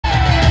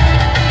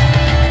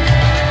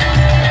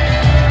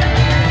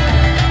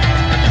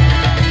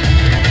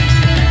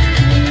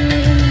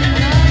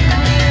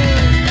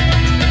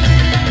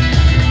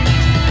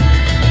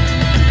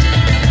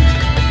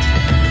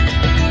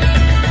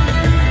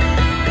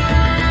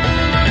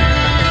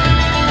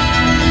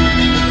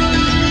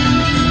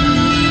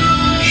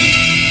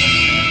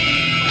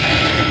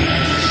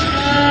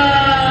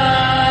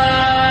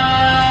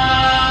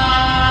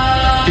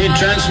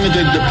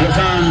transmitted the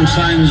profound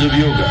science of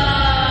yoga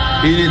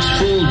in its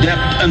full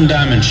depth and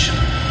dimension.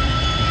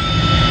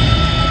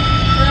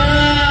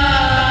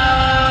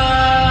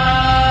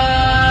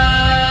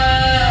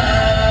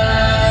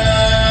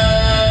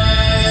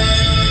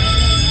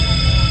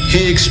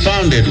 He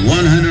expounded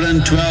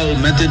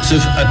 112 methods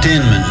of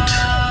attainment,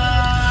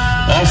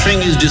 offering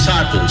his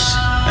disciples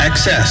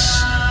access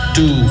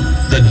to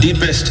the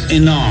deepest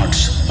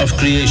innards of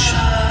creation.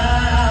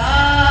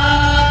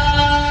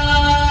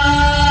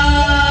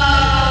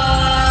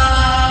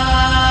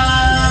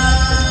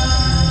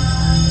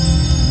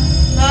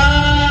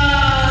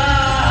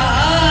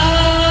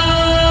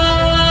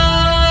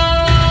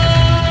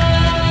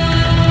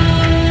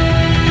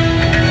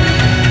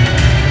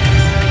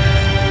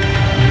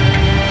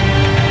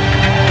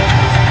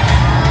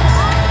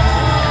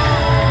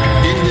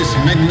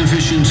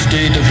 Magnificent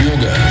state of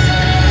yoga,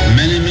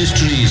 many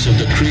mysteries of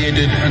the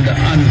created and the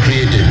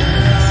uncreated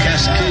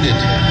cascaded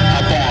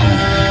upon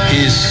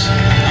his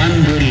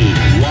unbridled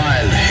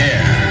wild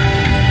hair.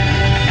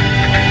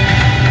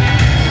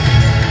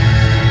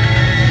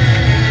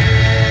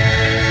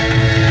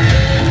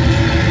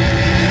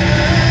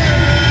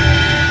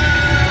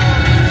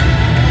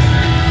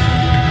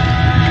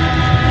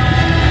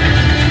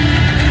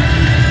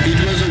 It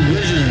was a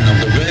vision of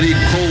the very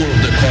core of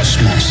the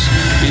cosmos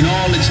in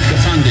all its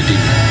profundity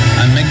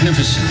and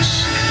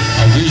magnificence,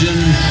 a vision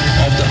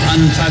of the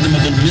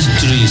unfathomable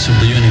mysteries of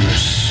the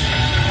universe,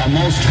 a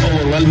most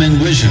overwhelming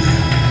vision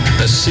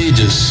the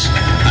sages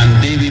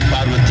and Devi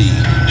Parvati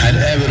had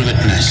ever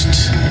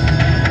witnessed.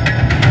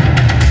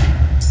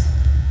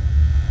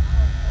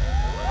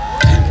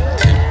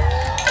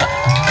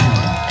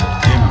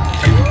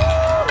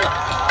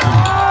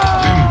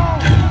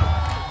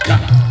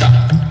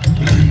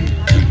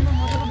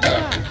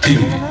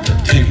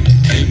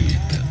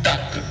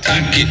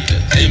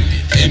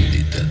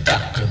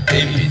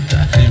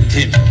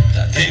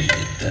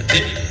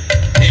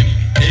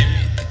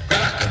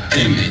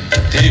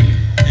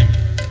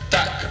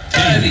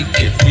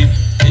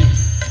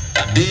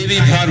 Devi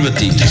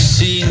Parvati,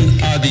 seeing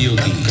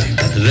Adiyogi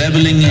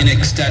reveling in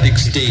ecstatic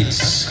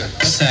states,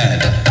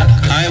 said,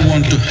 "I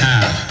want to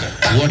have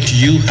what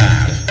you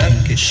have.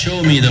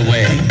 Show me the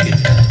way."